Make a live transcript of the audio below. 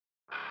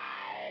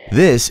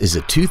This is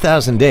a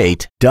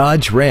 2008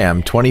 Dodge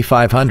Ram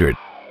 2500.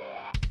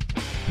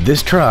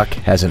 This truck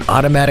has an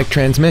automatic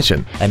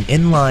transmission, an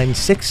inline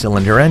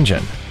 6-cylinder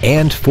engine,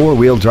 and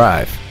 4-wheel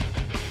drive.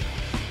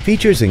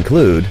 Features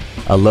include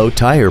a low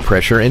tire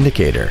pressure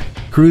indicator,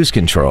 cruise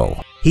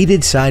control,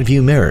 heated side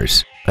view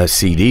mirrors, a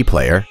CD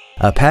player,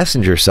 a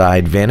passenger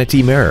side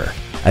vanity mirror,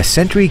 a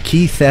Sentry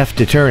key theft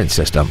deterrent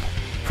system,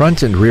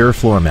 front and rear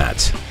floor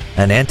mats,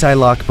 an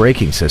anti-lock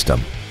braking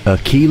system, a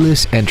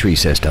keyless entry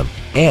system,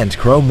 and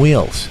chrome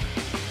wheels.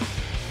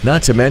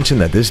 Not to mention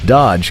that this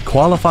Dodge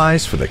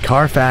qualifies for the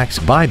Carfax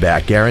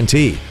buyback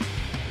guarantee.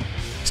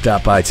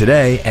 Stop by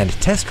today and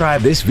test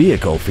drive this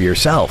vehicle for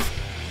yourself.